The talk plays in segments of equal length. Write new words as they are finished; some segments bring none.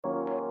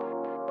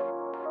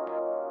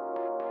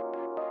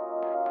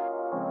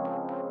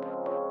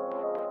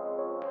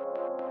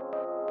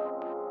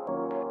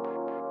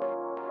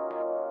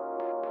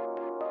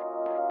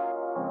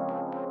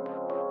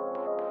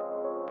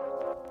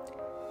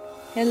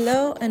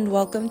Hello and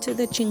welcome to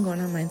the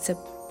Chingona Mindset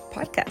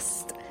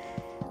podcast.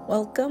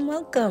 Welcome.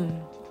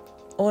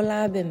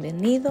 Hola,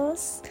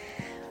 bienvenidos.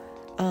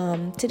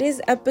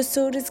 Today's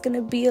episode is going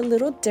to be a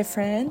little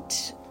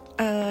different.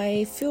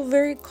 I feel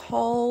very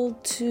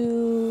called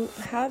to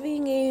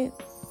having a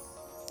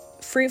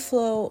free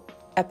flow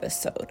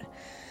episode.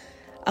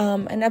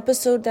 An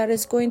episode that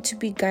is going to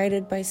be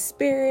guided by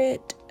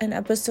spirit, an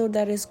episode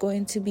that is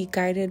going to be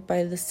guided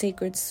by the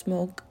sacred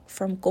smoke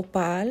from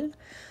Copal,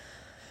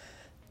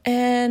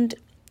 and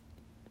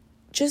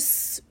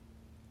just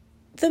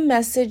the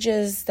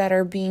messages that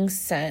are being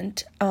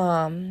sent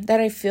that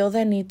I feel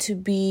that need to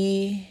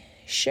be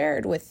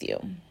shared with you.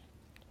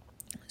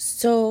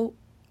 So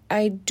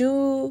I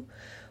do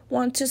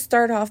want to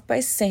start off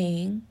by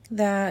saying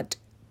that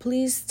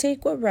please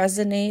take what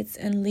resonates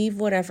and leave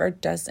whatever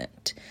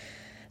doesn't.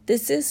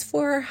 This is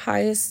for our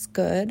highest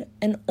good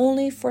and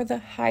only for the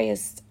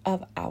highest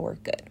of our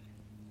good.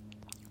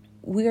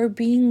 We are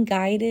being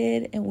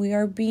guided and we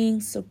are being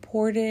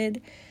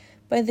supported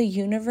by the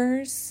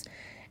universe.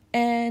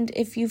 And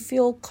if you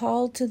feel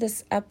called to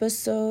this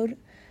episode,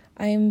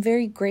 I am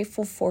very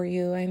grateful for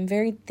you. I'm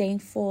very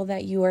thankful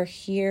that you are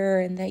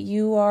here and that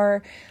you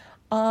are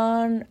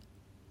on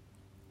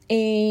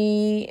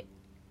a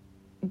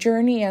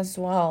journey as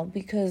well,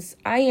 because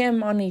I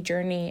am on a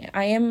journey.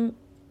 I am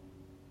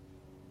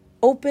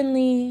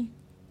openly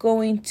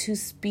going to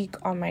speak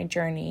on my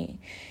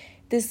journey.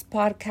 This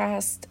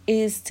podcast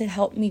is to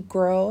help me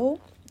grow.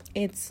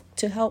 It's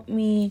to help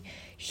me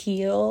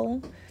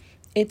heal.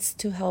 It's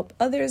to help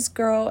others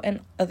grow and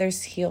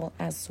others heal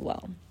as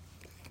well.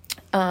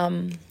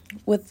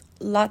 With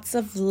lots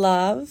of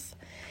love,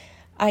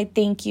 I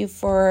thank you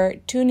for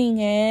tuning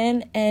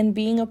in and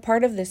being a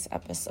part of this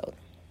episode.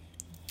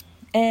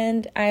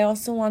 And I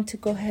also want to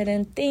go ahead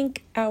and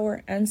thank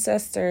our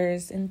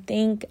ancestors and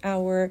thank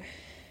our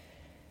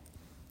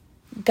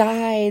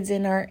guides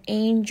and our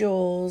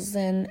angels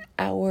and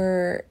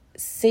our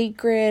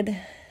sacred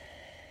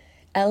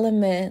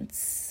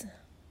elements,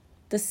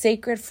 the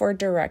sacred four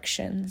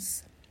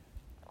directions.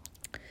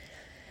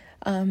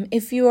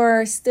 If you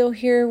are still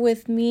here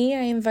with me,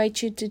 I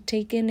invite you to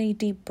take in a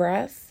deep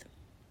breath,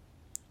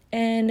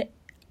 and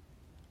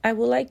I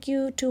would like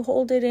you to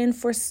hold it in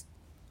for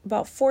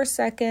about 4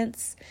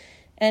 seconds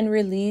and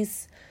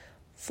release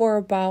for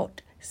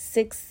about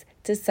 6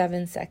 to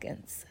 7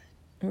 seconds.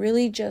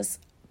 Really just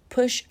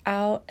push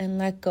out and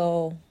let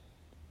go.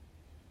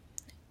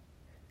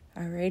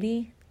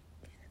 Alrighty?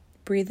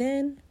 Breathe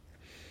in.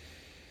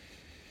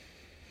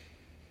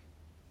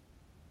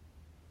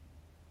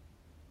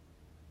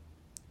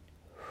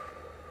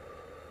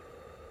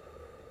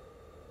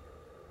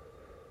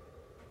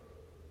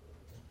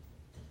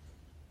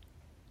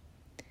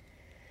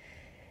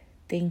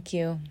 Thank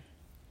you.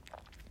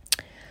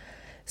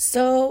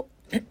 So,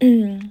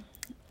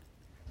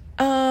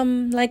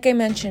 like I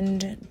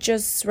mentioned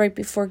just right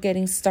before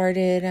getting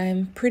started,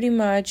 I'm pretty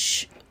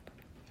much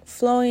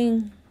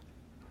flowing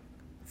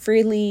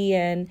freely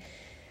and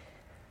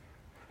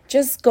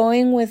just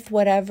going with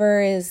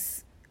whatever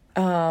is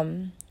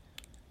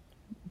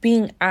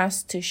being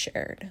asked to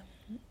shared.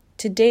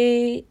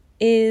 Today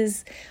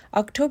is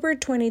October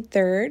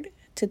 23rd,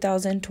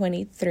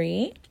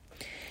 2023,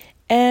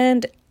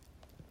 and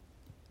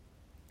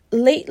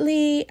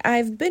lately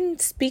I've been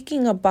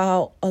speaking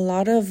about a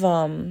lot of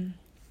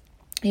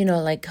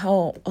like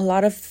how a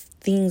lot of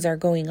things are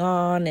going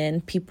on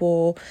and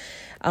people,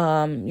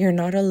 you're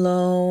not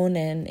alone.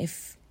 And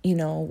if,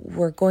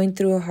 we're going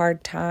through a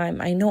hard time,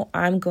 I know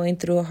I'm going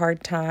through a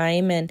hard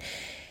time. And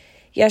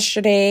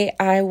yesterday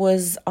I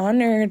was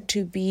honored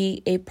to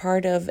be a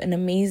part of an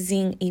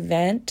amazing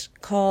event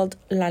called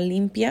La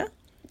Limpia.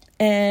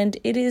 And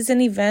it is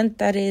an event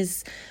that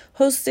is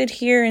hosted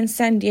here in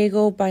San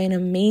Diego by an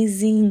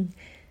amazing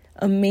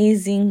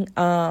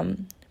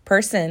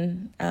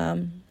person.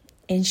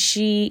 And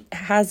she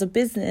has a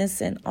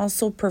business and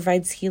also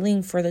provides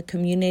healing for the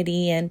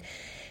community. And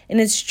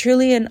it's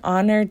truly an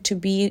honor to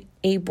be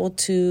able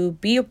to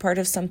be a part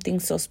of something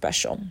so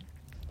special.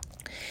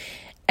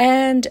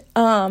 And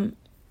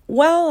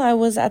while I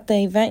was at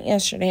the event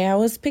yesterday, I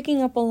was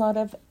picking up a lot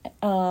of,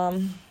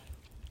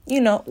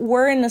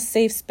 we're in a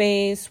safe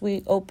space.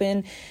 We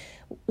open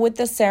with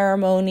the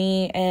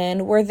ceremony,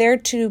 and we're there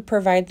to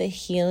provide the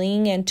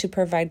healing and to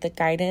provide the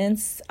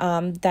guidance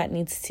that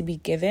needs to be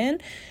given.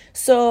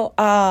 So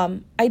I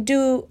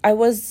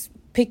was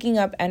picking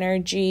up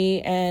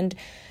energy, and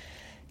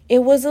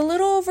it was a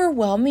little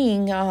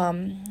overwhelming.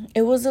 And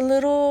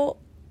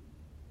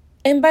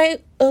by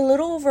a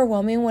little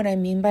overwhelming, what I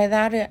mean by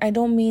that, I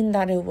don't mean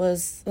that it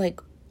was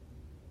like,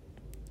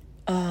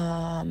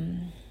 how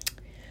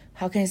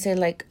can I say,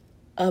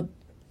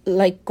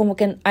 como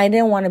que I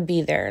didn't want to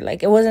be there.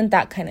 Like, it wasn't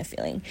that kind of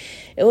feeling.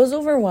 It was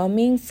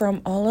overwhelming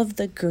from all of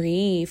the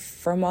grief,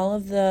 from all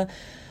of the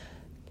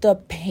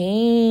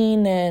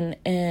pain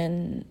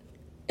and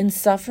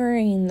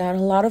suffering that a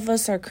lot of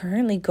us are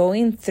currently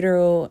going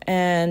through.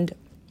 And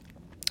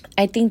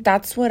I think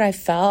that's what I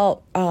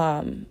felt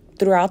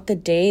throughout the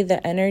day,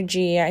 the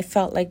energy, I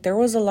felt like there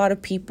was a lot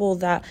of people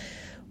that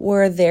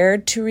were there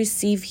to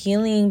receive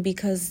healing,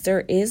 because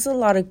there is a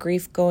lot of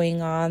grief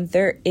going on.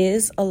 There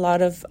is a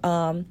lot of,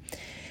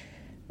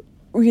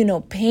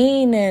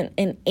 pain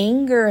and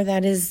anger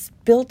that is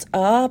built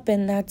up,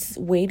 and that's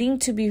waiting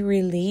to be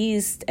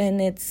released. And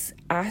it's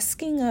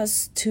asking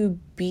us to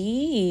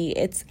be,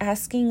 it's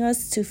asking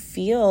us to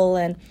feel.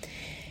 And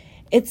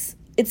it's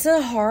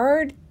a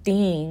hard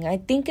thing. I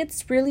think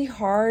it's really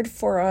hard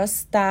for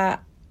us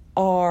that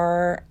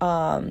are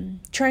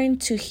trying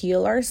to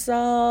heal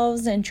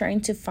ourselves and trying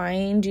to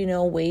find,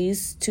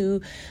 ways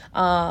to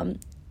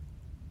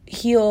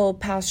heal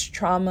past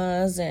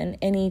traumas and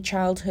any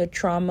childhood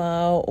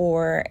trauma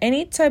or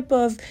any type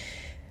of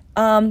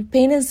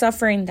pain and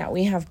suffering that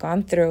we have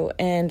gone through.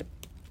 And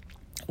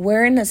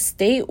we're in a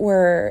state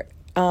where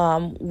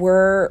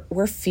we're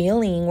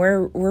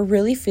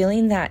really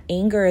feeling that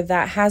anger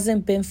that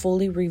hasn't been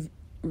fully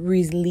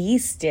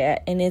released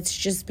yet, and it's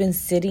just been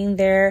sitting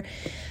there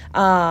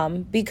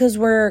because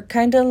we're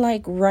kind of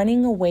like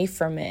running away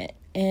from it.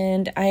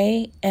 And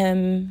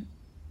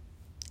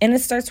it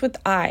starts with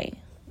I,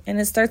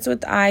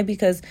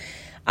 because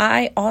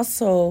I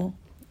also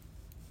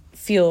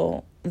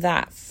feel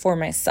that for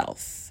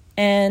myself.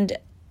 And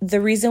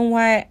the reason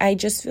why I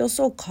just feel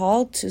so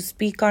called to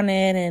speak on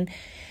it, and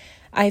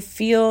I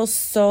feel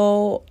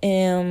so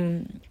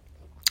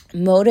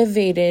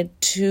motivated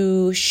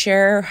to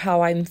share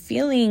how I'm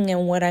feeling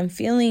and what I'm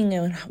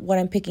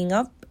picking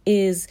up,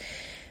 is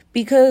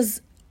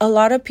because a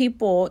lot of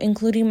people,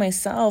 including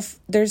myself,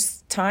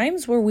 there's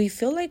times where we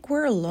feel like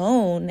we're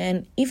alone.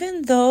 And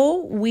even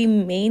though we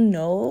may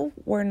know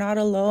we're not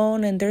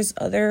alone, and there's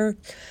other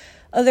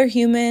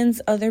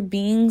humans, other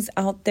beings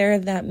out there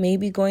that may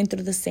be going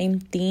through the same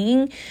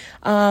thing,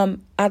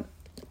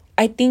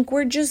 I think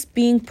we're just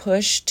being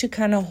pushed to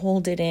kind of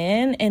hold it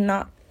in and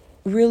not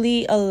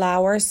really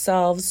allow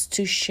ourselves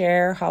to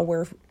share how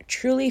we're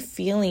truly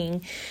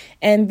feeling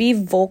and be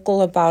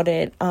vocal about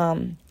it.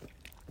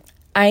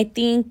 I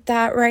think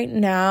that right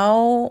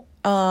now,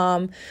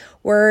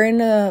 we're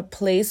in a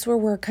place where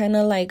we're kind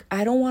of like,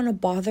 I don't want to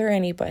bother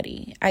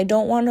anybody. I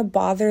don't want to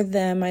bother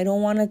them. I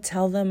don't want to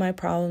tell them my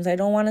problems. I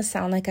don't want to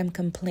sound like I'm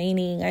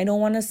complaining. I don't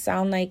want to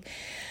sound like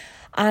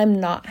I'm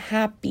not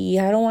happy.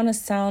 I don't want to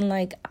sound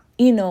like,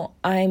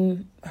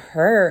 I'm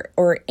hurt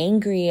or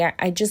angry.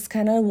 I just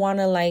kind of want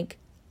to like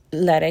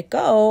let it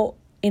go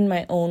in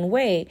my own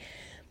way.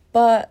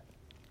 But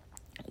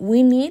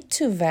we need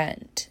to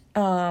vent.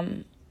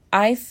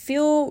 I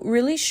feel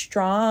really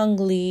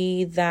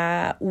strongly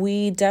that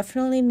we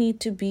definitely need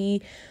to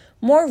be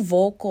more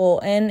vocal.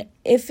 And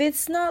if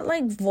it's not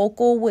like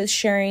vocal with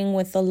sharing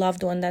with a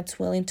loved one that's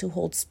willing to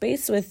hold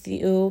space with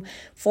you,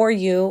 for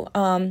you,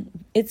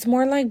 it's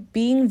more like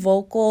being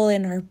vocal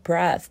in our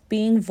breath,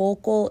 being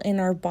vocal in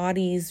our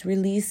bodies,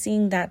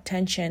 releasing that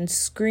tension,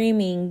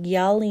 screaming,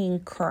 yelling,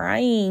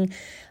 crying,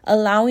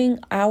 allowing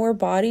our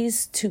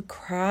bodies to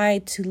cry,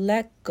 to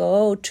let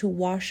go, to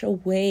wash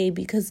away,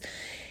 because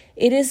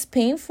it is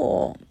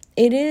painful.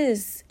 It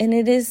is. And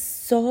it is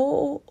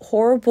so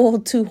horrible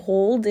to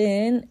hold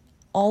in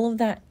all of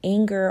that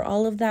anger,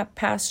 all of that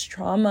past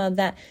trauma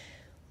that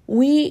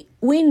we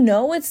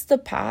know it's the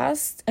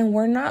past, and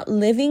we're not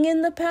living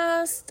in the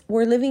past.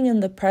 We're living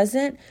in the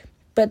present.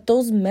 But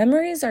those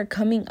memories are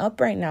coming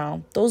up right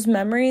now. Those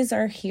memories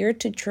are here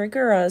to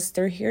trigger us.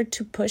 They're here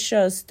to push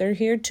us. They're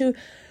here to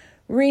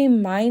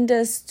remind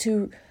us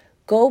to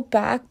go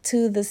back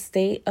to the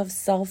state of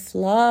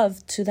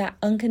self-love, to that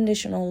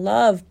unconditional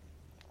love.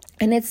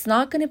 And it's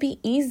not going to be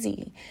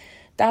easy.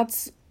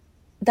 That's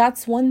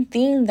one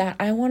thing that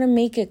I want to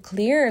make it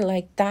clear.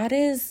 Like,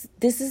 this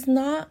is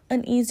not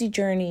an easy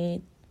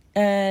journey.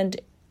 And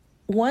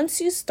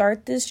once you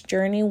start this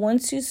journey,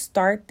 once you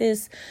start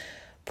this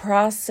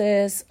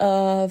process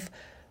of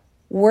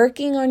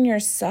working on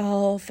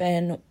yourself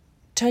and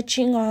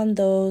touching on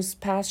those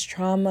past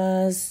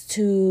traumas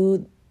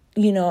to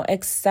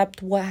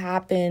accept what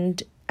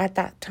happened at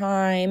that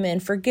time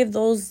and forgive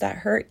those that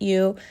hurt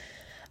you.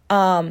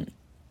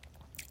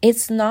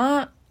 It's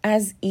not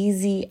as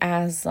easy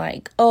as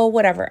like, oh,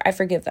 whatever, I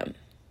forgive them.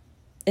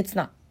 It's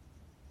not.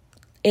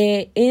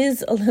 It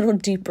is a little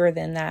deeper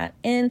than that.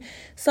 And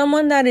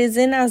someone that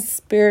isn't as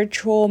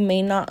spiritual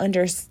may not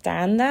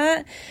understand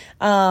that.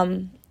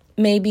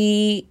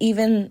 Maybe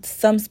even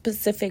some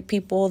specific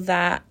people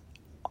that,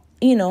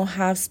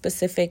 have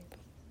specific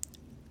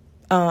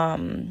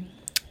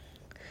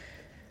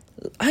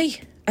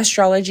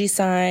astrology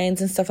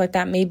signs and stuff like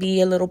that, may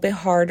be a little bit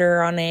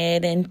harder on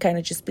it and kind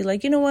of just be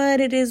like, you know what,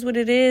 it is what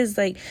it is,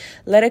 like,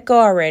 let it go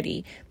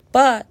already.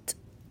 But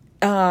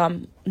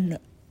no,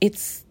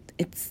 it's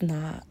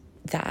not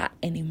that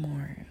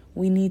anymore.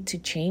 We need to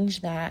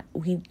change that.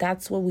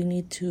 That's what we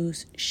need to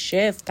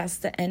shift. That's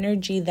the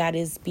energy that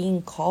is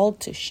being called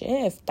to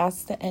shift.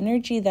 That's the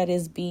energy that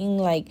is being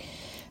like,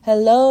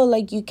 hello,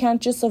 like, you can't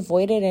just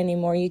avoid it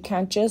anymore. You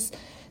can't just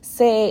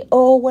say,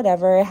 oh,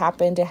 whatever, it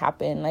happened,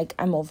 like,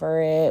 I'm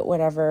over it,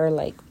 whatever.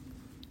 Like,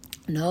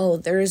 no,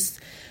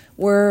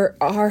 where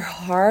our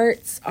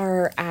hearts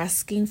are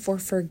asking for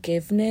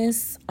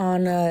forgiveness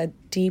on a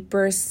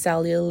deeper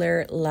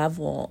cellular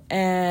level.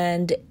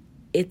 And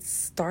it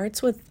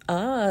starts with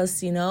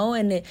us,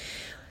 and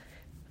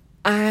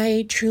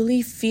I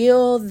truly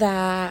feel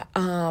that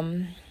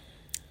I'm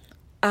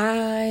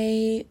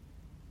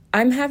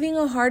having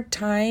a hard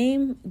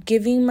time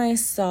giving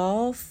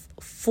myself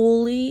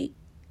fully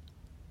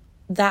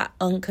that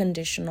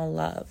unconditional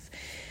love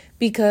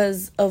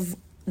because of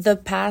the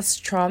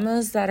past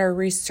traumas that are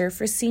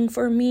resurfacing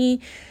for me.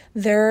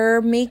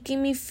 They're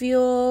making me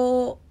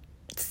feel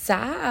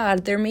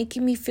sad. They're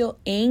making me feel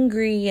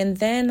angry. And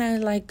then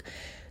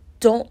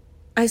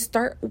I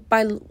start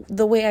by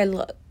the way I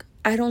look.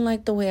 I don't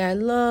like the way I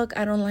look.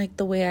 I don't like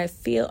the way I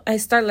feel. I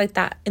start like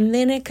that. And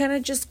then it kind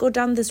of just go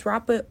down this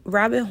rabbit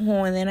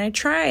hole. And then I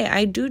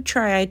try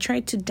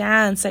to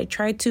dance. I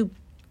try to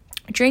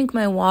drink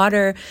my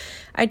water.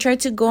 I try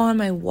to go on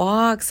my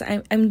walks.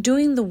 I'm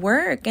doing the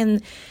work.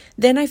 And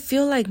then I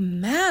feel like,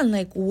 man,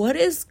 like, what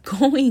is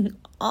going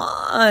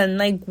on?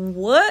 Like,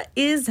 what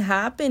is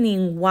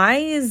happening? Why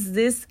is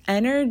this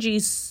energy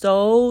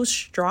so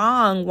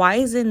strong? Why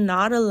is it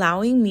not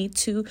allowing me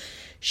to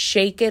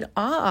shake it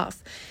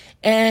off?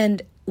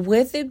 And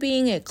with it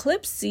being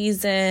eclipse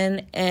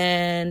season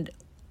and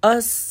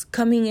us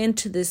coming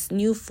into this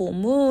new full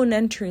moon,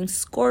 entering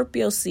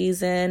Scorpio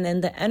season,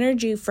 and the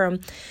energy from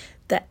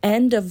the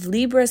end of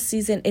Libra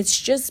season, it's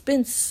just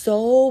been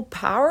so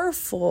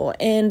powerful.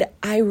 And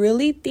I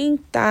really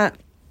think that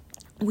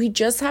we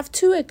just have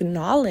to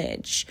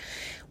acknowledge.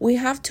 We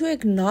have to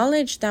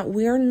acknowledge that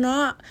we're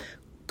not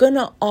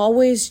gonna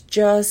always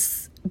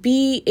just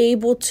be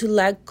able to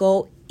let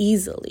go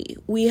easily.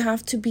 We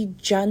have to be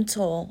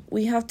gentle.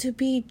 We have to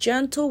be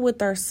gentle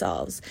with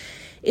ourselves.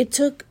 It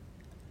took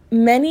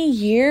many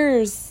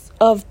years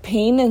of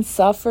pain and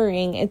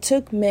suffering. It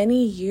took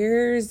many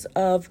years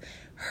of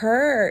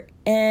hurt.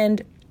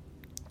 And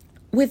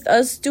with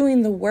us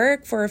doing the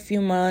work for a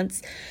few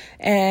months,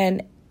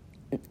 and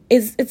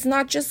it's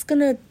not just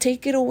gonna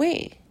take it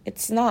away.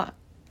 It's not.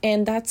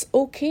 And that's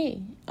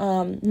okay.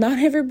 Not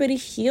everybody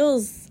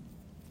heals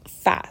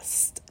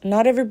fast.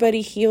 Not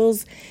everybody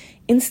heals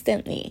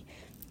instantly.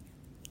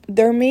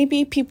 There may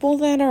be people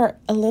that are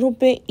a little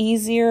bit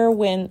easier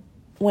when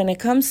it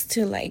comes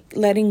to like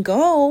letting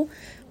go,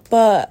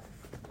 but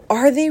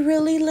are they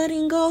really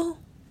letting go?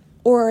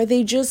 Or are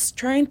they just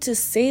trying to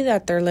say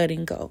that they're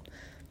letting go?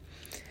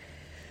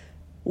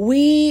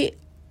 We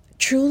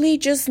truly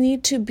just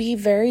need to be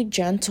very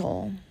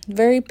gentle,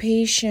 very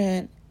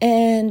patient.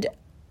 And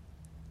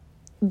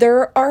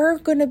there are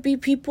going to be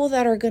people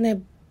that are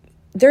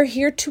they're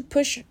here to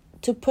push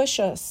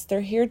us.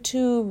 They're here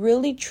to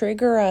really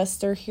trigger us.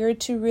 They're here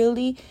to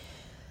really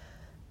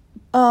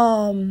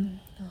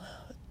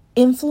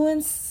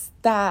influence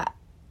that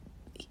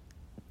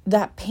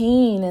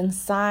pain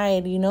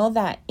inside,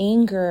 that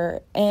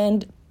anger.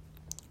 And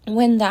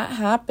when that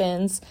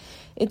happens,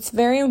 it's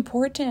very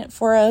important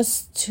for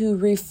us to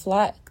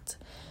reflect,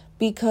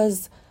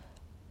 because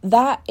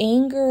that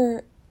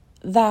anger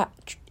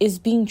that is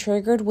being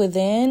triggered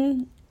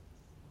within,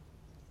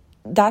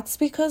 that's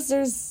because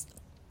there's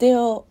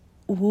still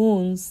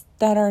wounds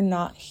that are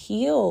not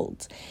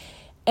healed.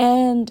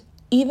 And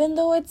even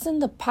though it's in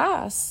the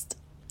past,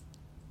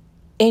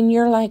 and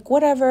you're like,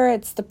 whatever,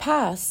 it's the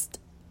past.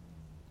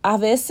 A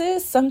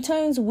veces,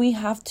 sometimes we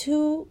have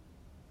to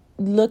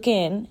look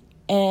in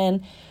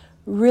and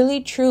really,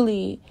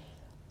 truly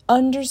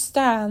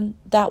understand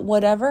that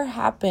whatever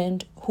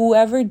happened,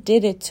 whoever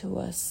did it to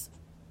us,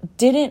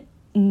 didn't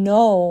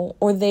know,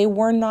 or they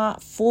were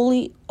not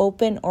fully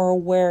open or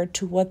aware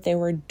to what they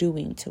were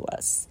doing to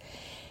us.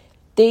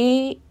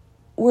 They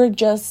were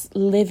just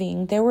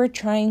living. They were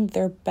trying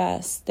their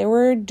best. They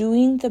were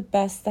doing the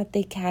best that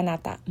they can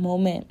at that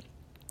moment,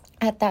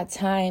 at that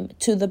time,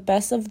 to the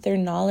best of their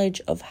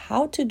knowledge of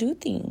how to do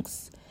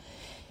things.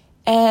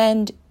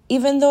 And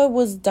even though it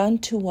was done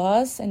to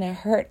us and it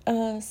hurt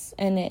us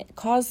and it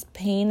caused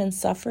pain and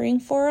suffering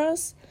for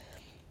us,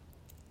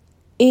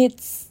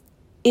 it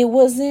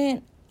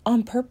wasn't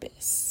on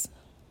purpose.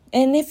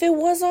 And if it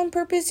was on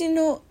purpose,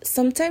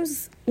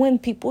 sometimes when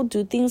people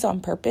do things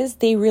on purpose,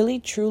 they really,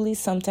 truly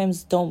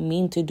sometimes don't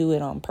mean to do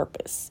it on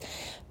purpose.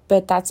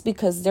 But that's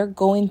because they're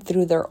going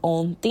through their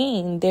own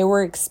thing. They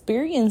were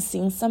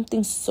experiencing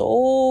something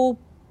so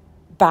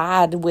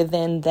bad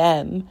within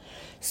them.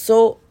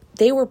 So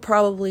they were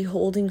probably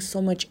holding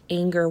so much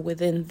anger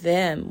within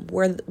them,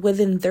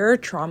 within their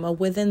trauma,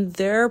 within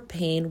their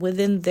pain,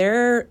 within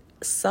their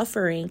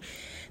suffering,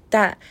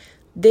 that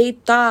they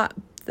thought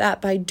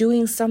that by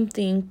doing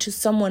something to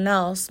someone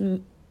else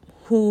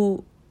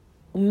who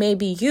may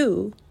be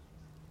you,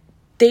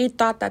 they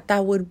thought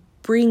that would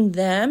bring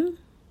them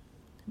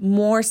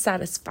more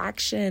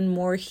satisfaction,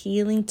 more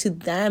healing to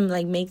them,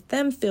 like make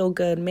them feel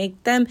good,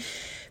 make them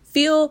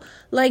feel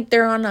like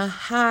they're on a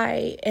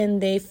high and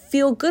they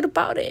feel good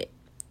about it.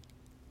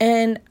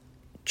 And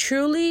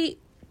truly,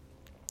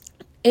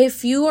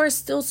 If you are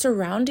still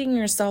surrounding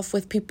yourself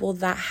with people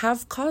that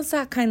have caused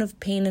that kind of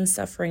pain and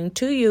suffering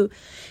to you,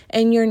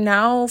 and you're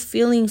now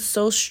feeling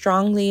so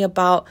strongly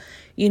about,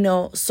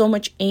 so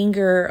much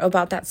anger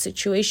about that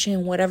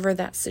situation, whatever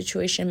that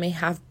situation may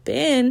have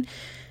been,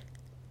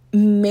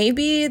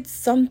 maybe it's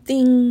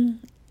something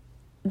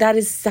that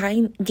is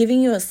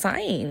giving you a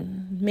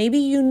sign. Maybe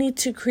you need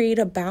to create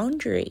a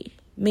boundary.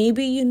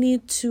 Maybe you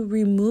need to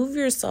remove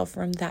yourself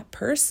from that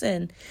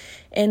person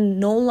and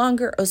no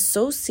longer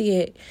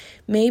associate.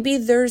 Maybe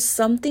there's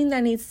something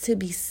that needs to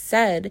be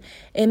said.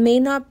 It may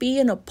not be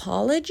an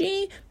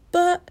apology,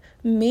 but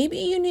maybe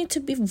you need to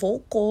be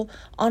vocal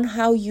on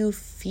how you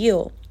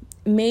feel.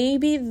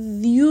 Maybe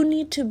you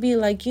need to be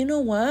like, you know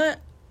what?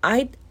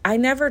 I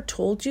never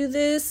told you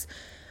this.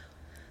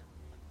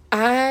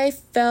 I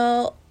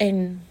felt,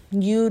 and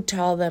you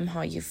tell them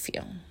how you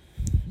feel.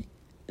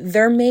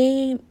 There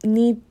may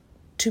need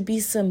to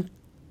be some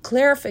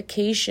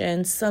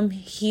clarification, some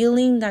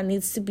healing that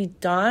needs to be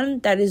done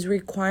that is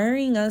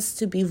requiring us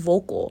to be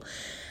vocal.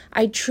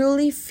 I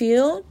truly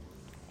feel,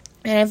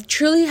 and I've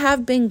truly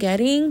have been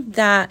getting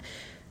that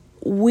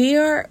we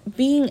are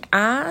being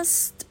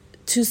asked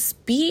to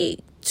speak,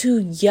 to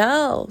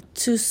yell,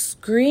 to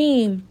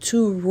scream,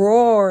 to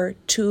roar,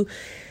 to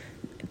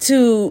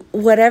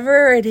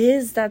whatever it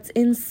is that's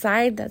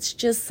inside, that's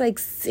just like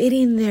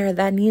sitting there,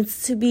 that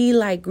needs to be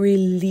like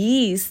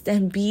released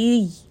and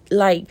be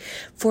like,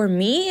 for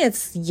me,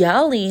 it's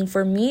yelling.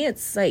 For me,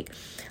 it's like,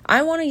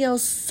 I want to yell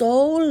so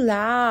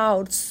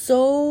loud,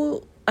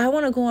 I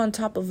want to go on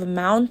top of a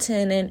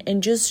mountain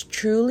and just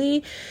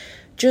truly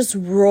just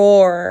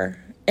roar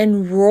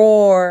and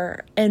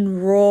roar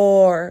and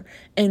roar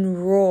and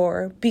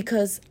roar,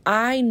 because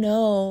I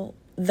know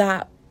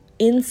that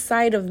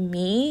inside of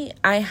me,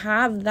 I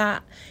have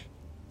that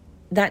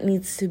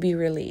needs to be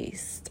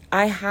released.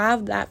 I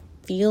have that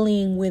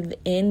feeling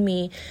within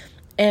me,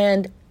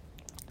 and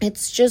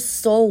it's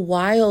just so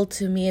wild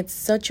to me. It's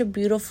such a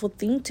beautiful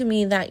thing to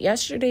me that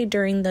yesterday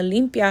during the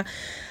Limpia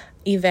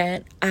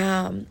event,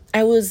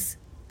 I was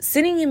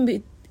sitting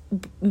in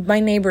my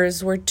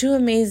neighbors were two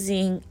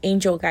amazing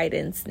angel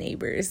guidance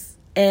neighbors,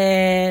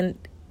 and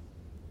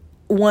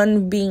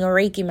one being a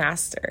Reiki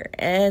master.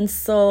 And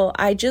so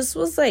I just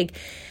was like,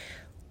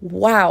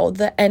 wow,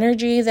 the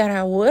energy that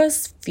I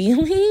was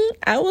feeling,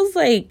 I was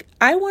like,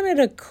 I wanted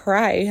to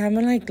cry. I'm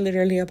like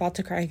literally about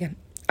to cry again.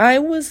 I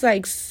was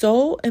like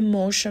so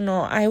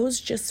emotional. I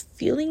was just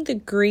feeling the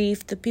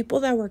grief, the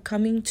people that were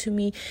coming to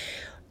me,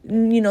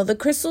 the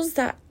crystals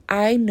that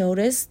I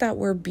noticed that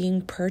were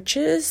being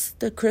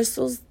purchased, the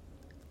crystals,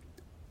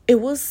 it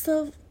was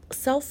the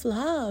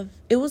self-love.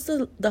 It was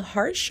the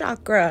heart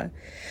chakra.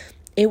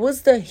 It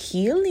was the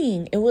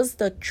healing. It was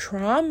the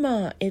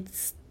trauma.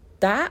 It's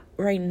that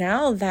right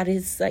now that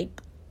is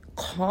like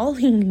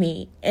calling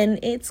me, and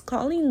it's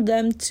calling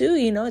them too.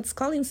 It's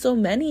calling so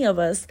many of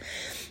us.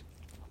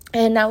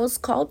 And I was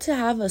called to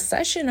have a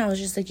session. I was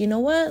just like, you know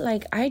what?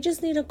 Like, I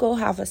just need to go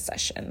have a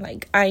session.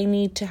 Like, I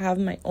need to have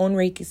my own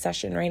Reiki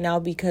session right now,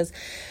 because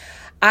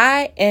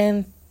I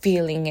am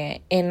feeling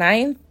it. And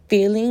I'm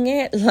feeling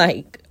it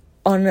like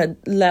on a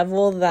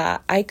level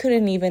that I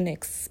couldn't even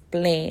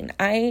explain.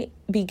 I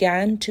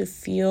began to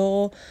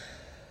feel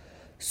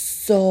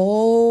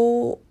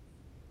so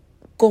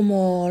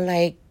como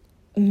like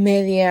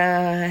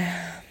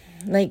media,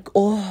 like,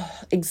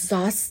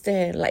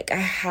 exhausted. Like I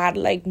had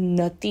like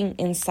nothing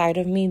inside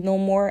of me no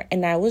more.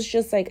 And I was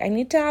just like, I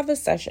need to have a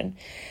session.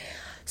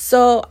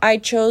 So I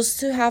chose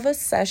to have a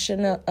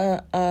session,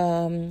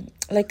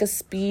 like a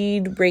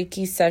speed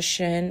Reiki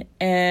session.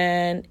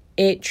 And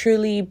it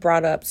truly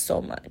brought up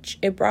so much.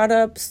 It brought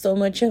up so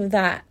much of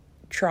that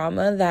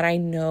trauma that I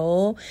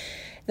know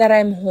that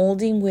I'm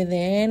holding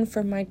within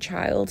from my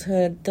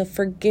childhood, the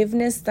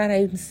forgiveness that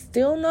I'm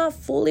still not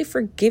fully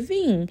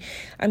forgiving.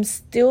 I'm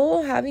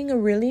still having a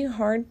really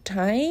hard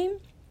time,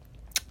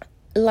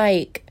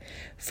 like,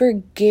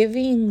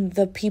 forgiving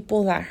the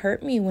people that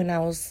hurt me when I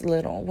was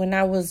little, when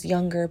I was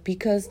younger,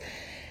 because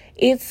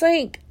it's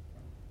like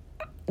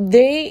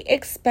they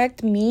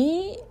expect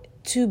me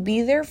to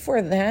be there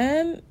for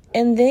them.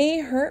 And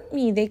they hurt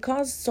me. They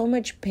caused so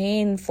much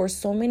pain for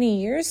so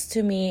many years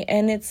to me.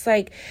 And it's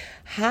like,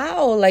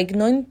 how? Like,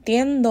 no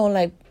entiendo.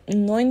 Like,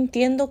 no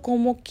entiendo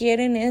cómo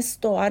quieren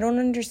esto. I don't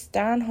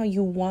understand how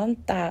you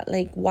want that.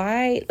 Like,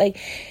 why? Like,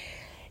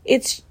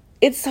 it's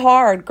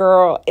hard,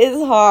 girl.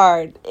 It's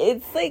hard.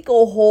 It's like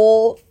a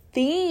whole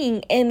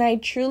thing. And I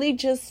truly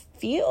just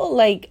feel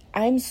like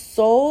I'm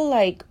so,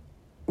 like,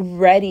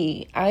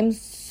 ready. I'm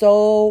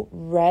so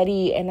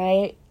ready. And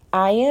I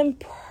am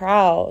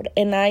proud,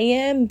 and I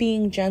am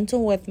being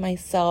gentle with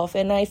myself.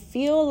 And I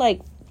feel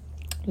like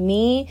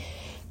me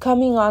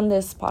coming on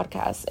this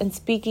podcast and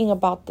speaking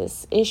about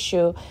this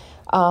issue,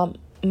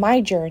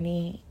 my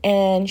journey,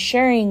 and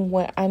sharing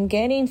what I'm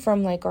getting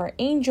from like our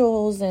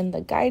angels and the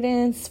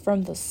guidance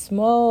from the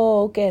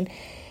smoke, and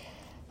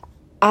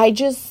I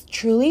just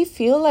truly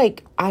feel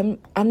like I'm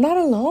not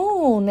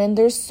alone, and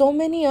there's so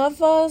many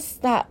of us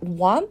that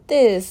want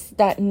this,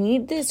 that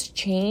need this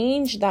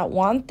change, that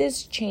want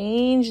this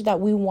change,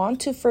 that we want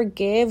to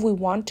forgive, we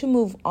want to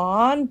move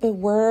on, but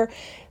we're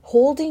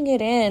holding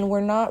it in. We're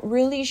not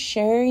really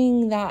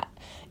sharing that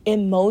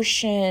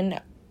emotion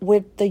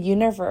with the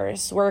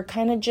universe. We're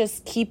kind of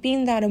just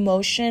keeping that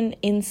emotion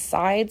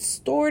inside,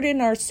 stored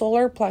in our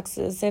solar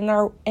plexus, in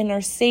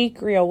our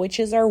sacral, which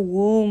is our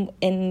womb.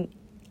 And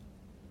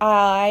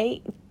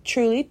I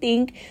truly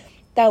think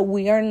that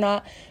we are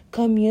not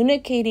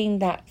communicating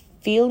that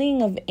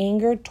feeling of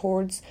anger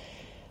towards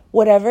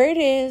whatever it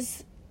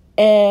is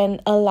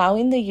and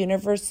allowing the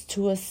universe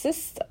to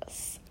assist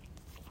us.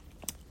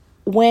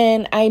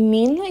 When I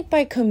mean like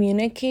by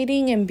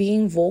communicating and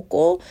being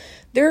vocal,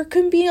 there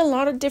can be a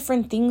lot of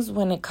different things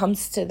when it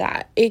comes to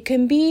that. It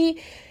can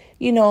be,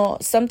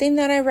 something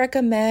that I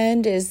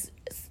recommend is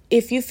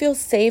if you feel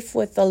safe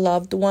with a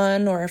loved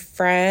one or a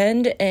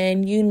friend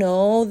and you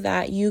know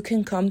that you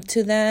can come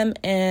to them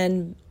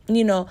and,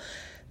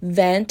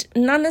 vent,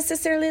 not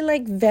necessarily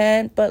like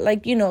vent, but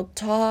like,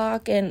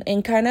 talk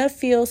and kind of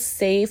feel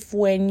safe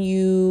when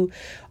you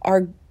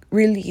are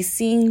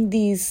releasing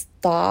these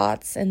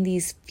thoughts and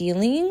these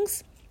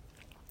feelings,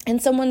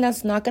 and someone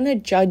that's not going to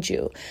judge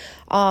you.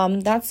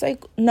 That's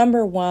like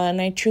number one.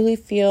 I truly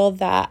feel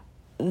that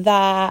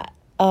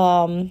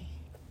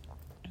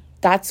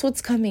that's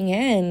what's coming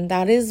in.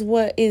 That is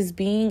what is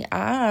being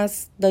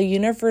asked. The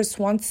universe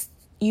wants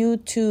you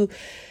to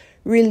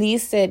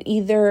release it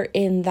either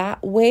in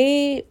that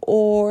way,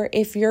 or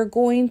if you're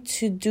going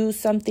to do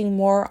something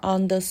more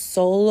on the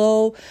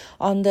solo,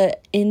 on the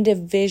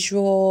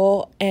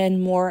individual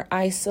and more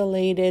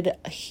isolated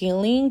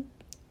healing,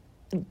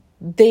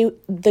 the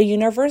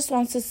universe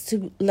wants us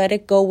to let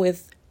it go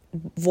with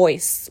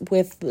voice,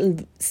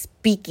 with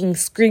speaking,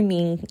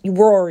 screaming,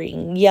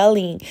 roaring,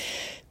 yelling,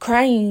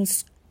 crying,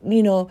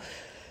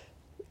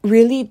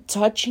 really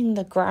touching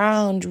the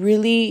ground,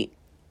 really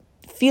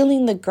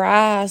feeling the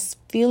grass,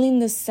 feeling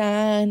the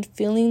sand,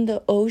 feeling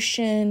the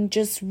ocean,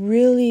 just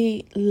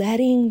really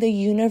letting the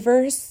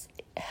universe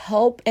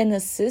help and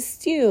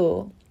assist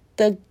you.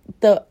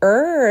 The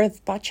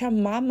earth,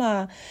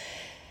 Pachamama.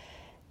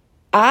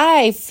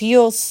 I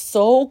feel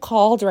so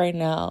called right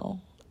now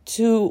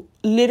to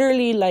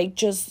literally like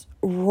just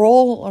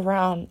roll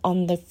around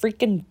on the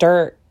freaking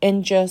dirt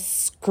and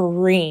just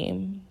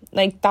scream.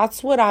 Like,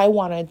 that's what I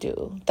want to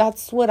do.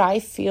 That's what I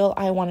feel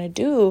I want to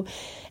do.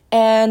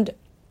 And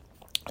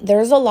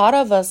there's a lot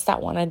of us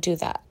that want to do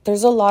that.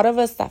 There's a lot of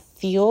us that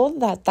feel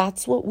that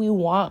that's what we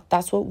want.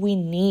 That's what we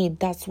need.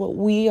 That's what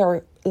we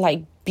are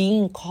like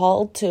being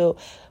called to.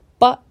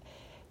 But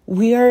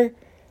we are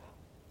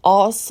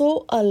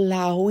also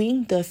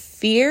allowing the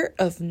fear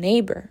of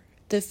neighbor,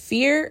 the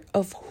fear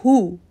of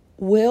who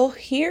will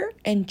hear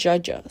and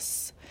judge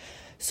us.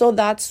 So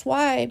that's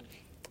why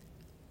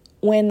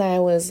when I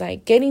was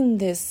like getting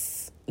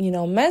this,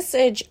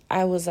 message,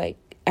 I was like,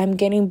 I'm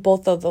getting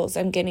both of those.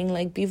 I'm getting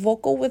like, be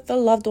vocal with a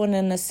loved one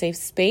in a safe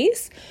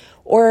space,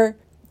 or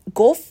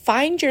go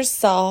find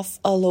yourself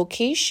a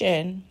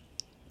location,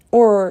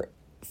 or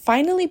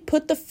finally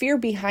put the fear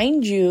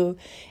behind you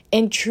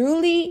and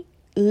truly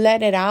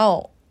let it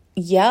out.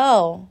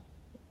 Yell.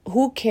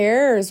 Who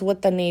cares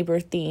what the neighbor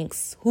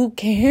thinks? Who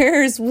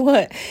cares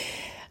what,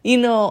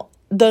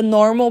 the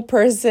normal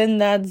person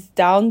that's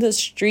down the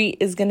street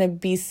is going to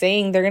be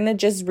saying? They're going to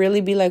just really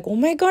be like, oh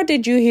my God,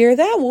 did you hear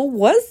that? What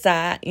was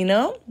that?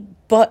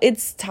 But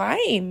it's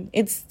time.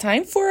 It's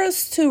time for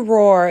us to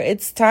roar.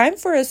 It's time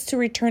for us to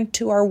return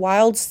to our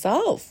wild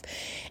self.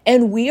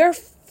 And we are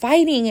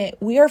fighting it.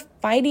 We are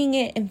fighting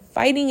it and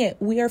fighting it.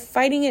 We are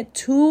fighting it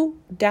too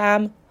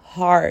damn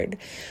hard.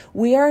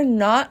 We are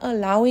not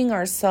allowing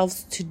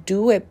ourselves to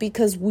do it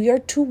because we are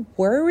too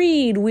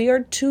worried.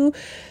 We're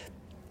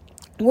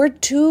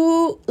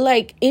too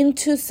like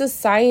into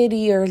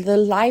society or the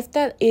life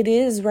that it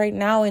is right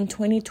now in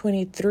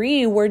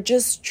 2023. We're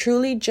just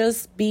truly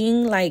just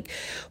being like,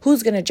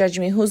 who's going to judge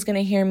me? Who's going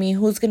to hear me?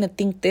 Who's going to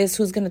think this?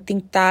 Who's going to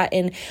think that?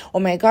 And oh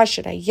my gosh,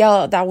 should I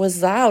yell? That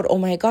was loud. Oh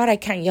my God, I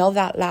can't yell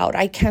that loud.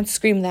 I can't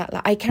scream that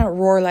loud. I can't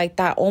roar like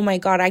that. Oh my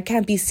God, I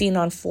can't be seen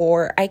on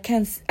 4. I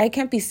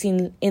can't be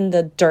seen in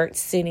the dirt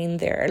sitting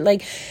there.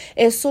 Like,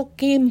 eso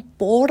que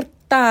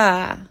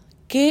importa.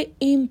 ¿Qué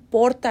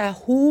importa?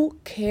 Who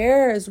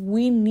cares?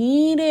 We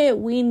need it.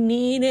 We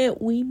need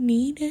it. We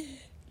need it.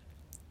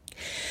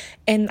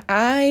 And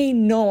I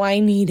know I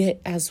need it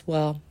as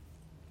well.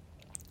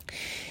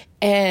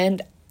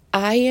 And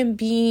I am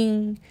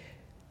being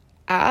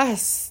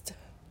asked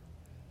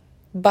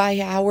by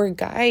our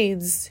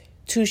guides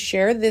to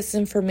share this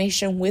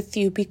information with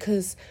you,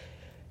 because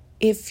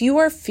if you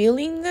are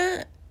feeling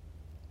that,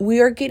 we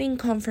are getting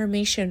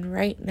confirmation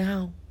right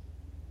now.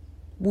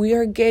 We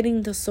are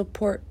getting the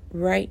support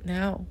right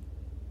now.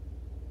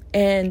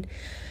 And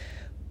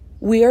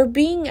we are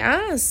being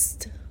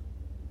asked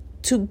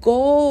to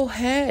go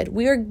ahead.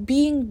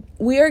 Así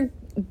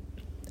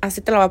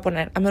te la voy a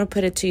poner. I'm going to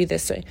put it to you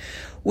this way.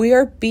 We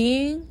are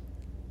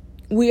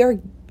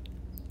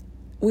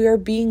we are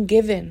being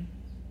given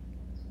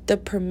the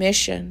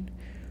permission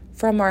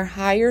from our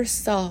higher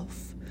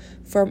self,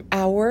 from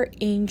our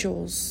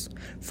angels,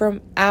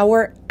 from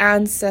our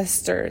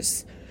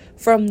ancestors,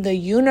 from the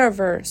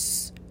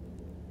universe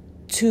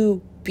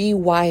to be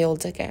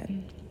wild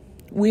again.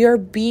 We are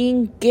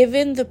being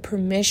given the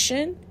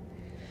permission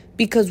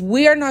because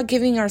we are not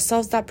giving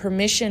ourselves that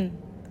permission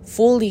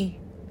fully.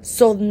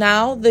 So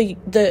now the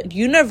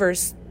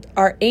universe,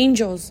 our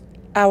angels,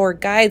 our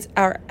guides,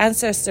 our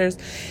ancestors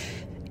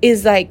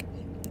is like,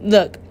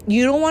 look,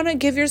 you don't want to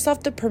give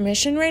yourself the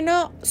permission right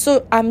now.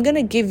 So I'm going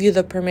to give you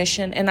the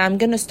permission, and I'm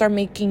going to start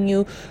making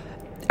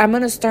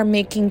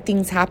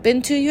things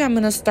happen to you. I'm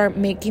going to start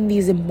making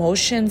these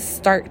emotions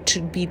start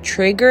to be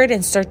triggered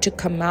and start to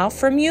come out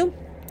from you.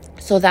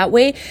 So that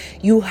way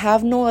you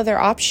have no other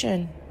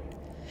option.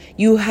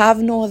 You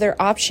have no other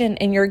option,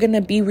 and you're going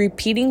to be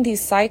repeating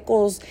these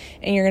cycles,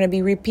 and you're going to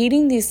be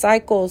repeating these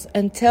cycles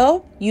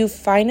until you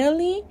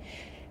finally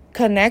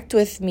connect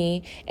with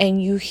me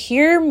and you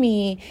hear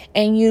me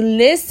and you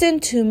listen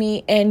to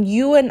me, and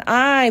you and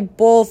I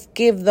both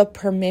give the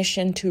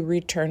permission to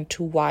return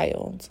to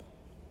wild,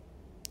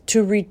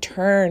 to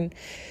return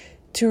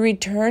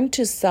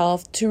to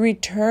self, to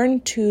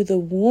return to the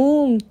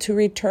womb, to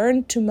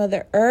return to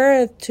Mother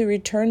Earth, to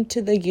return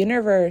to the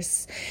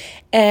universe.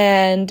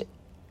 And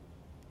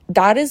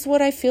that is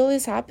what I feel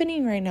is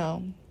happening right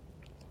now.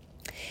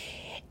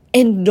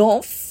 And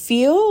don't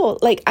feel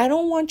like, I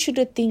don't want you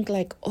to think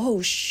like,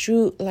 oh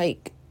shoot,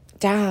 like,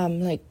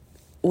 damn, like,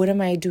 what am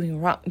I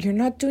doing wrong? You're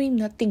not doing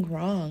nothing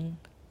wrong.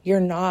 You're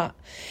not.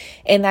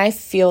 And I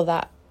feel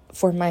that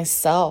for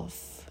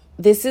myself.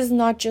 This is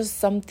not just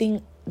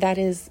something that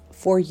is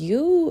for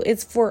you.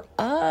 It's for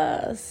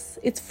us.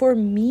 It's for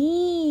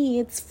me.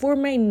 It's for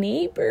my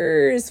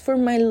neighbors, for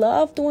my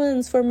loved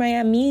ones, for my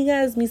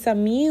amigas, mis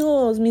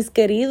amigos, mis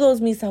queridos,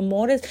 mis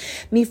amores,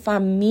 mi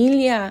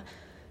familia,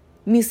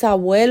 mis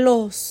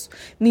abuelos,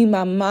 mi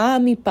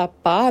mamá, mi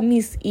papá,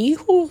 mis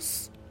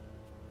hijos.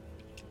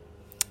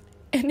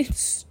 And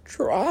it's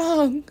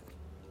strong.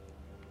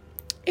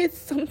 It's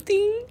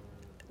something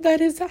that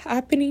is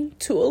happening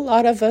to a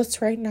lot of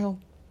us right now.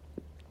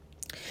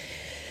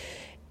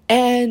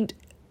 And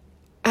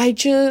I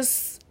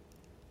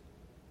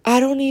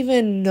don't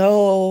even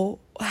know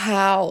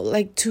how,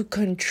 like, to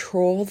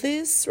control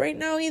this right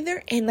now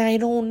either. And I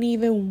don't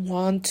even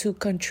want to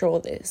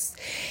control this.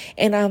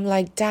 And I'm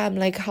like, damn,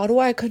 like, how do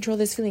I control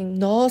this feeling?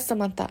 No,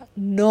 Samantha,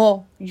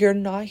 no, you're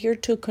not here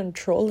to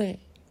control it.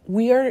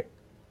 We are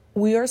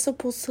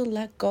supposed to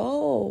let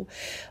go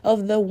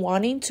of the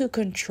wanting to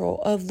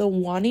control, of the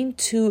wanting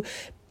to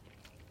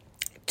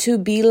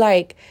be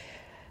like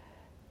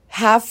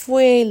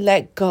halfway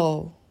let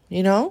go,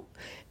 you know?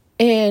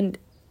 And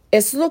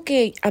es lo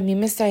que a mí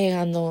me está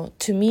llegando.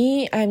 To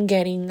me, I'm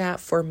getting that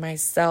for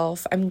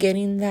myself. I'm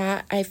getting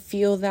that. I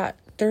feel that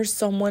there's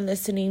someone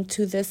listening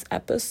to this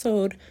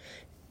episode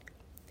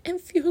and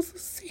feels the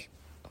same.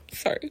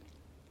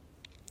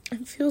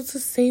 And feels the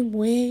same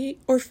way,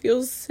 or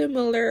feels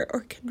similar,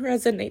 or can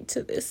resonate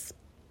to this.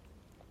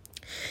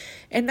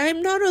 And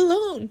I'm not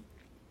alone.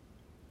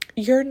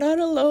 You're not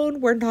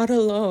alone. We're not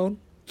alone.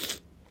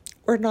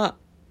 We're not.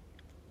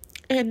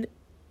 And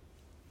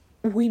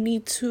we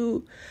need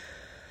to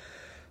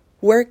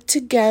work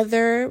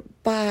together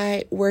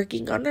by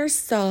working on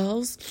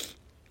ourselves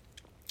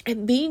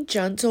and being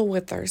gentle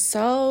with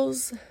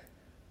ourselves,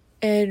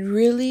 and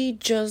really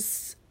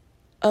just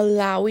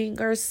allowing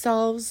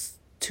ourselves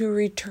to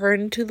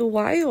return to the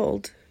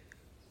wild,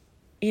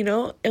 you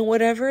know, and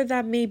whatever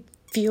that may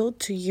feel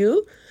to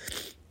you,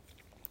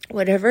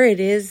 whatever it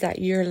is that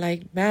you're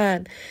like,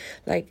 man,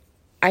 like,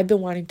 I've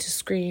been wanting to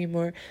scream,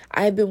 or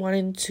I've been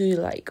wanting to,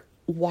 like,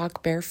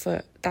 walk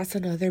barefoot. That's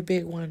another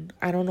big one.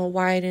 I don't know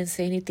why I didn't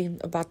say anything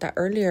about that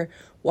earlier.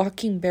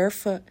 Walking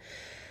barefoot.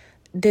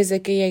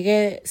 Desde que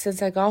llegué,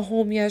 since I got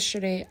home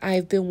yesterday,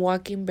 I've been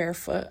walking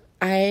barefoot.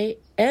 I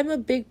am a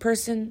big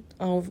person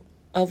of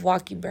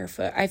walking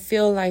barefoot. I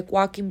feel like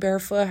walking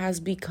barefoot has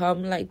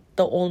become like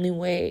the only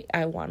way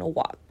I want to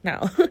walk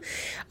now.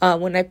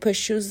 When I put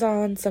shoes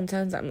on,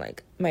 sometimes I'm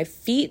like, my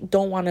feet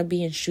don't want to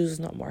be in shoes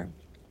no more.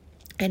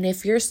 And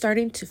if you're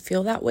starting to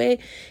feel that way,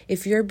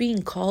 if you're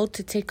being called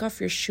to take off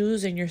your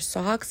shoes and your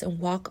socks and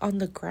walk on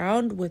the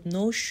ground with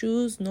no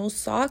shoes, no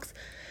socks,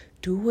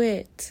 do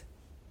it.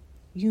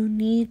 You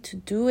need to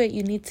do it.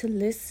 You need to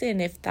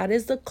listen. If that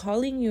is the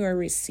calling you are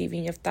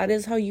receiving, if that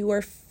is how you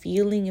are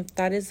feeling, if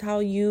that is how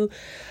you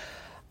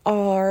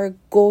are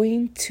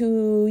going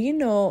to, you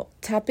know,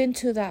 tap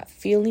into that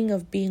feeling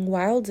of being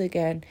wild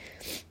again,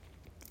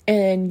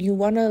 and you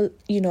want to,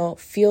 you know,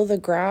 feel the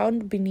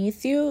ground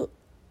beneath you,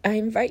 I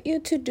invite you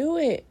to do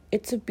it.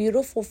 It's a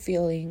beautiful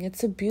feeling.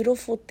 It's a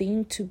beautiful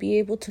thing to be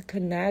able to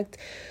connect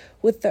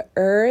with the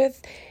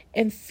earth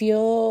and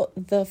feel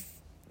the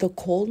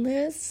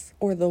coldness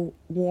or the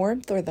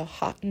warmth or the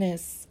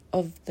hotness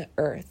of the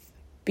earth,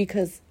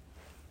 because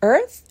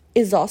earth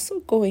is also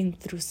going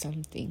through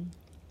something.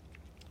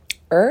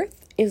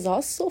 Earth is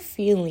also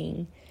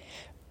feeling.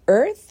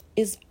 Earth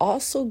is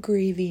also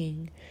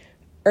grieving.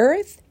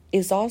 Earth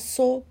is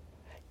also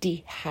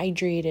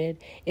dehydrated,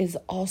 is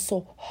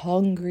also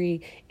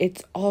hungry,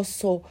 it's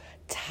also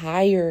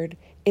tired,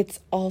 it's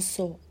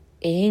also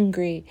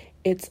angry,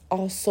 it's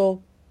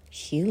also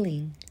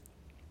healing,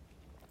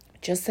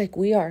 just like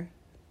we are.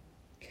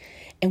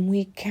 And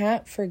we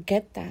can't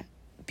forget that,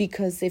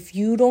 because if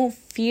you don't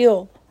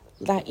feel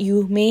that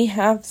you may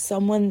have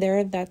someone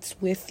there that's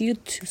with you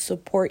to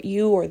support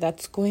you or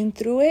that's going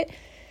through it,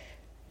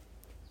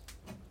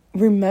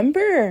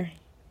 remember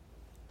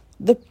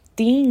the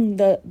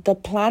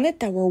planet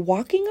that we're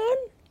walking on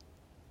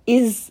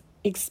is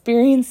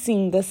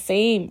experiencing the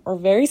same or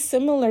very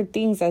similar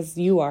things as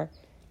you are.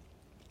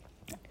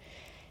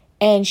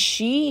 And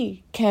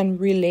she can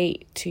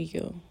relate to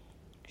you.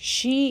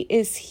 She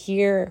is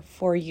here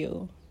for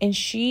you. And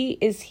she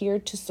is here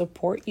to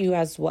support you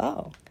as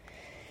well.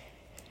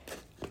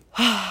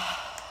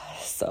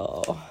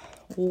 So,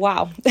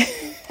 wow.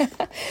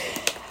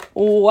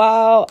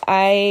 Wow,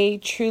 I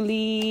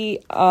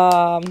truly,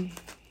 I'm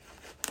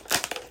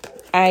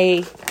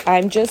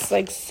just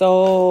like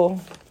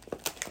so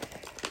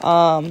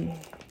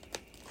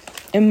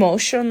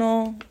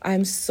emotional.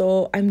 I'm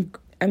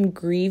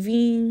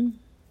grieving.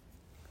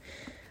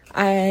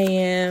 I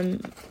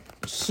am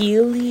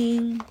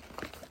healing.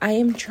 I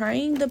am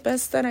trying the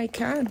best that I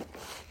can.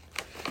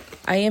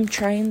 I am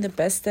trying the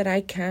best that I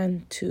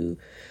can to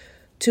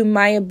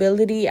my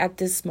ability at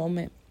this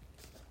moment.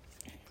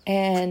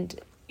 And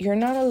you're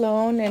not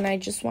alone. And I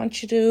just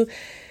want you to,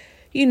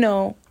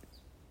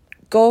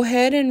 go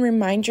ahead and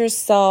remind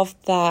yourself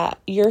that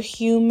you're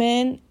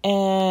human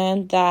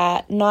and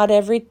that not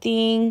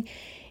everything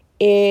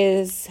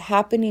is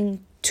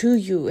happening to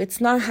you. It's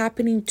not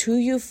happening to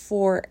you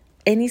for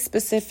any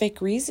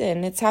specific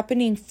reason. It's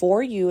happening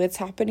for you. It's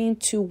happening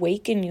to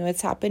awaken you.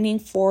 It's happening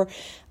for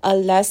a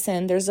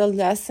lesson. There's a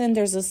lesson.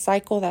 There's a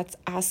cycle that's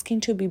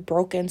asking to be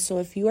broken. So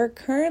if you are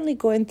currently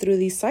going through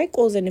these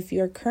cycles, and if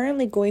you are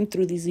currently going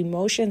through these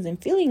emotions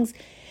and feelings,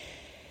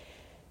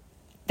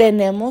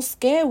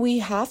 we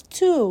have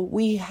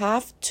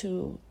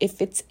to.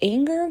 If it's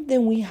anger,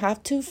 then we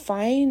have to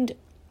find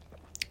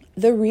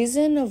the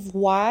reason of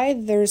why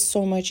there's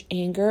so much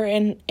anger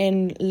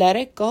and let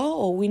it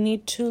go. We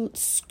need to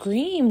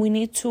scream. We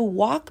need to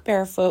walk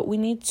barefoot. We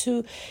need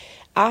to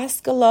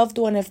ask a loved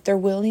one if they're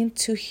willing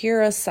to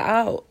hear us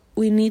out.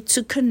 We need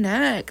to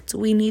connect.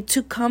 We need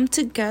to come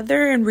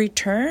together and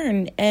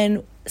return.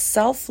 And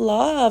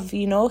self-love,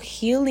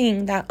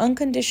 healing, that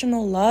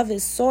unconditional love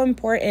is so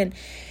important.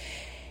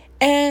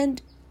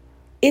 And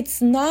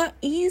it's not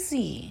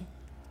easy.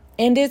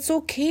 And it's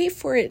okay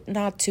for it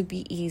not to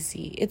be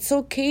easy. It's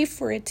okay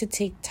for it to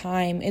take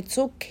time. It's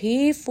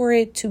okay for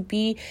it to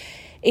be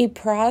a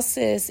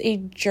process, a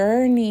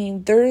journey.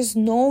 There's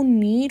no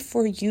need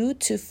for you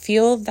to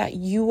feel that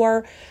you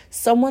are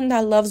someone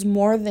that loves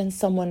more than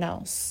someone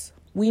else.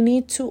 We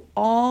need to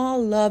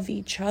all love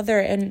each other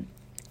and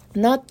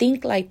not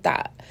think like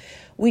that.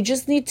 We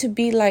just need to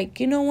be like,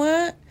 you know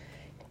what?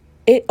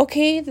 It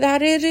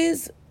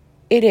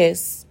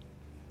is.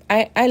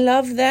 I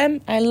love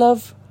them. I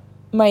love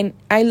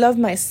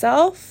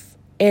myself,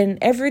 and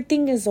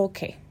everything is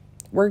okay.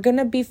 We're going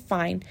to be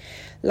fine.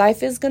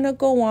 Life is going to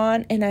go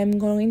on, and I'm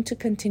going to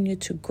continue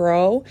to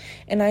grow,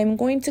 and I'm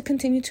going to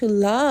continue to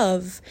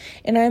love,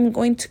 and I'm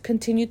going to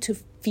continue to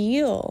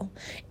feel.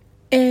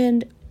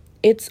 And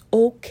it's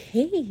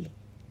okay.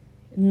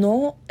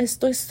 No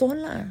estoy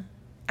sola.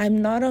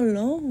 I'm not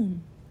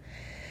alone.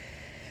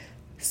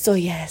 So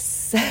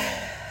yes.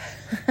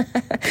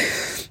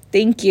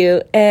 Thank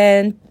you.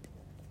 And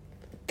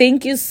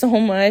thank you so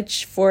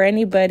much for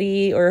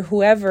anybody or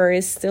whoever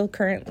is still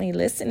currently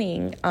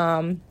listening.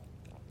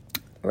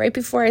 Right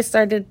before I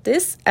started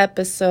this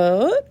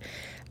episode,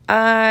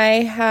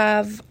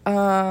 I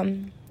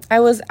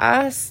was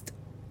asked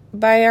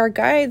by our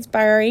guides,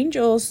 by our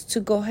angels, to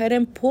go ahead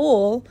and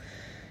pull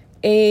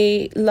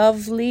a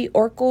lovely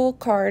oracle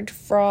card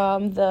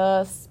from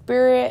the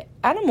Spirit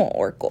Animal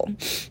Oracle.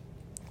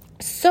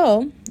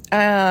 So,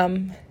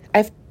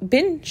 I've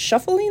been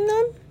shuffling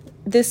them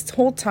this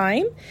whole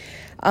time.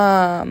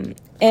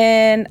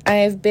 And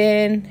I've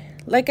been,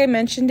 like I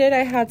mentioned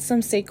I had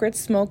some sacred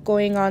smoke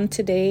going on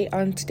today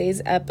on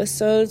today's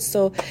episode.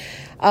 So,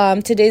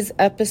 today's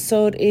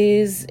episode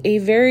is a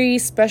very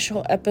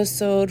special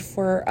episode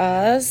for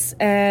us.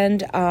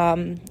 And,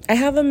 I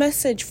have a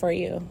message for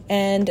you,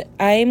 and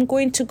I'm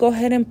going to go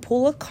ahead and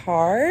pull a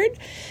card.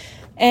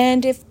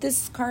 And if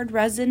this card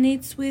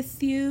resonates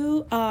with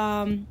you,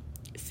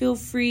 feel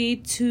free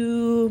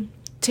to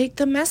take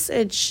the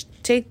message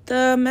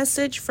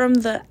from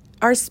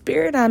our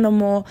spirit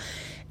animal,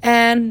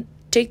 and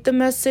take the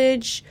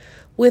message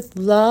with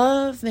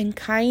love and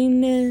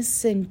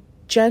kindness and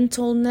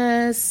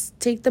gentleness.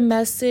 Take the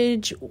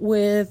message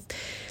with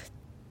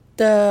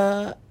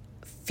the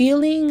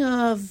feeling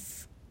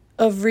of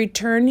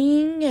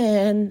returning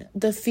and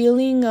the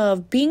feeling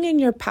of being in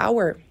your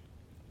power.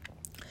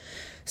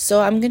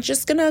 So I'm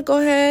just going to go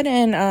ahead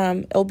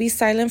and it'll be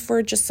silent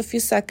for just a few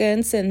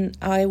seconds, and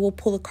I will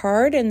pull a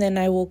card, and then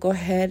I will go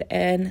ahead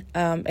and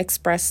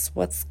express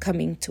what's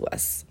coming to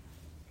us.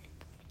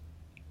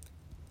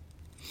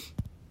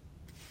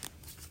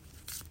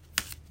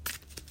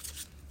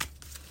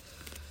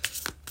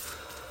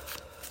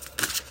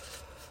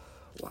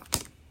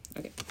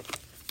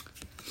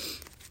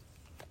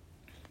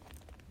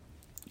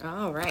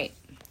 All right.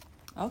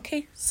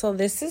 Okay, so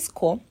this is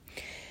cool.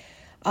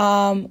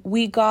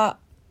 We got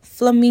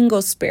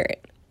Flamingo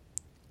spirit,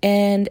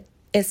 and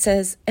it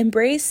says,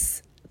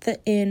 embrace the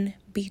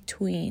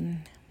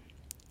in-between.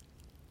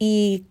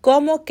 Y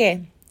como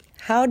que,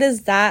 how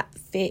does that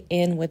fit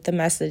in with the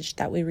message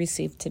that we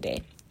received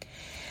today?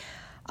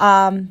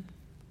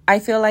 I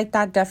feel like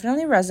that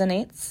definitely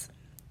resonates.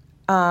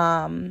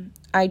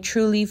 I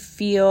truly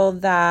feel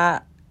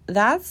that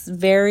that's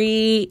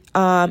very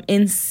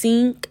in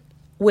sync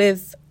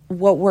with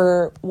what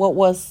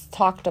was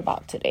talked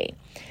about today.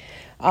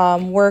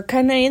 We're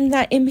kind of in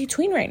that in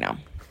between right now.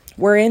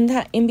 We're in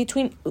that in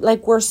between.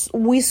 Like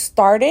we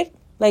started,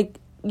 like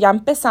ya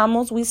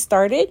empezamos, we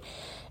started,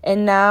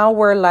 and now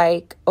we're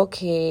like,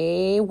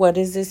 okay, what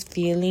is this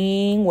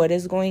feeling? What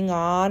is going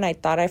on? I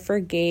thought I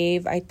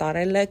forgave. I thought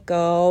I let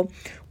go.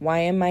 Why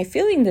am I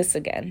feeling this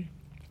again?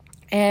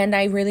 And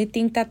I really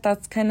think that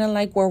that's kind of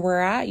like where we're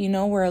at. You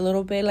know, we're a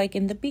little bit like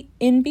in the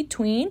in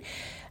between.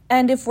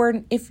 And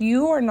if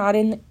you are not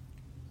in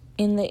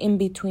the in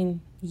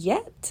between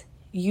yet,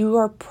 you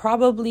are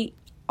probably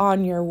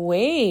on your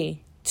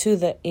way to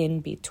the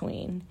in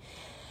between.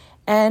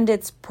 And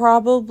it's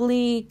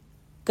probably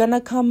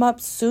gonna come up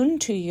soon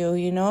to you.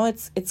 You know,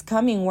 it's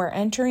coming. We're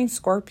entering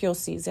Scorpio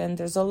season.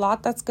 There's a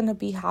lot that's gonna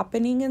be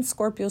happening in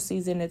Scorpio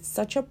season. It's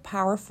such a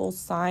powerful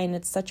sign.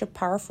 It's such a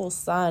powerful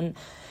sun.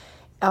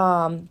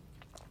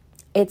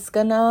 It's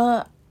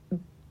gonna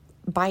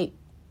bite.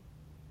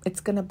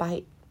 It's gonna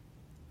bite.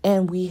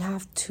 And we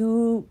have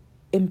to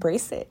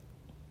embrace it.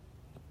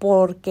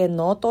 Porque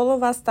no todo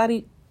va a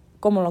estar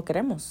como lo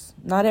queremos.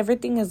 Not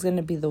everything is going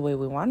to be the way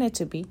we want it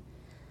to be.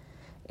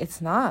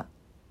 It's not.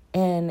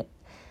 And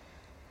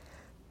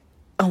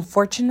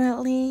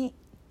unfortunately,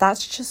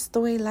 that's just the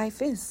way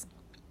life is.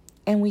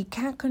 And we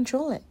can't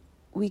control it.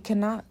 We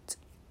cannot.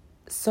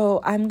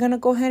 So I'm going to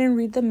go ahead and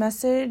read the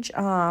message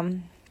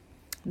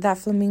that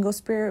Flamingo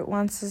Spirit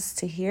wants us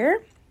to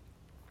hear.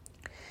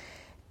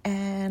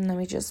 And let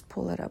me just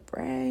pull it up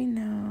right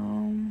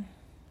now.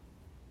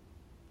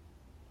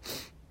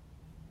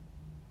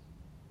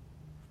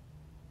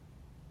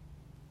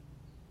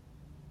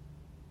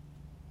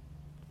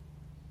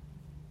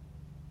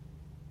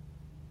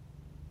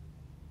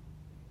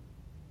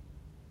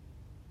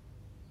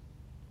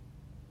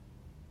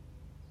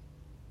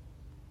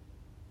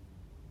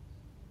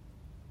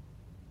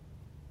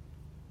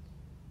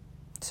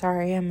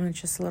 Sorry, I'm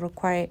just a little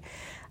quiet.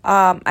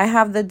 I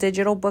have the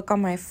digital book on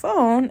my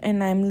phone,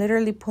 and I'm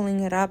literally pulling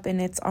it up, and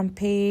it's on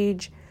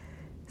page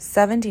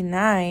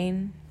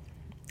 79.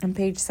 And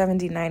page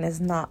 79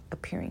 is not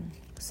appearing.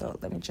 So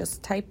let me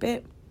just type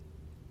it.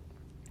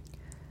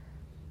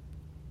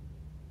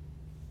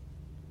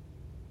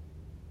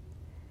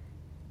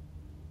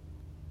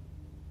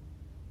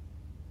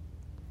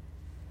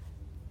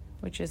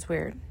 Which is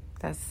weird.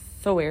 That's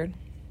so weird.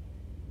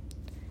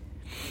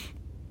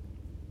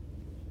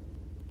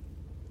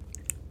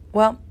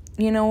 Well,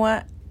 you know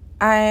what?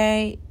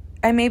 I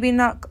maybe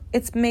not,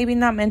 it's maybe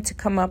not meant to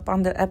come up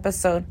on the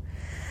episode.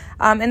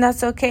 And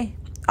that's okay.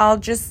 I'll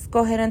just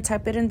go ahead and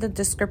type it in the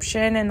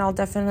description, and I'll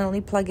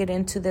definitely plug it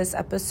into this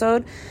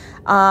episode.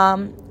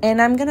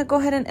 And I'm going to go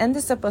ahead and end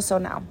this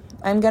episode now.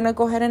 I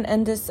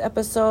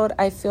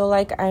feel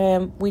like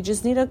we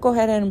just need to go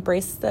ahead and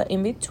embrace the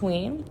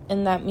in-between.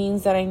 And that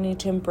means that I need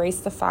to embrace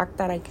the fact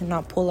that I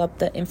cannot pull up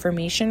the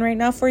information right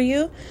now for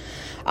you.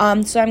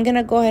 So I'm going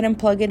to go ahead and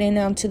plug it in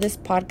onto this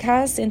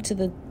podcast, into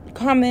the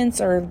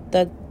comments or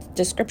the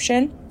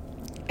description.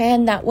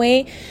 And that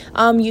way,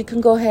 you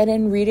can go ahead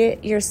and read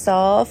it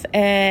yourself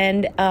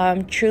and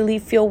truly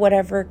feel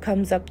whatever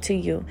comes up to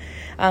you.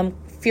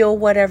 Feel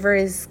whatever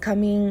is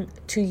coming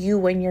to you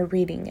when you're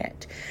reading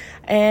it.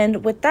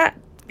 And with that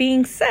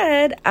being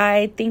said,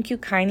 I thank you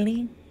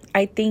kindly.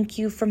 I thank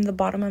you from the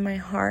bottom of my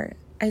heart.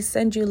 I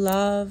send you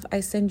love.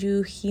 I send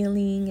you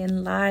healing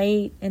and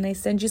light. And I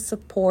send you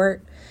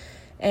support.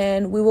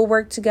 And we will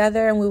work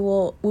together, and we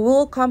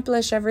will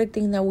accomplish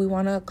everything that we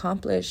want to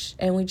accomplish.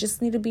 And we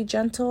just need to be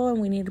gentle,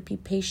 and we need to be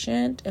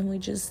patient, and we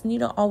just need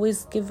to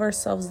always give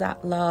ourselves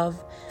that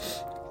love.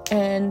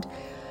 And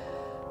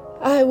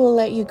I will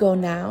let you go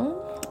now.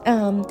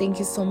 Thank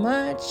you so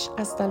much.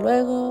 Hasta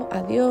luego.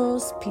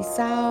 Adios. Peace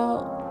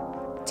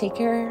out. Take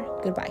care.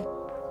 Goodbye.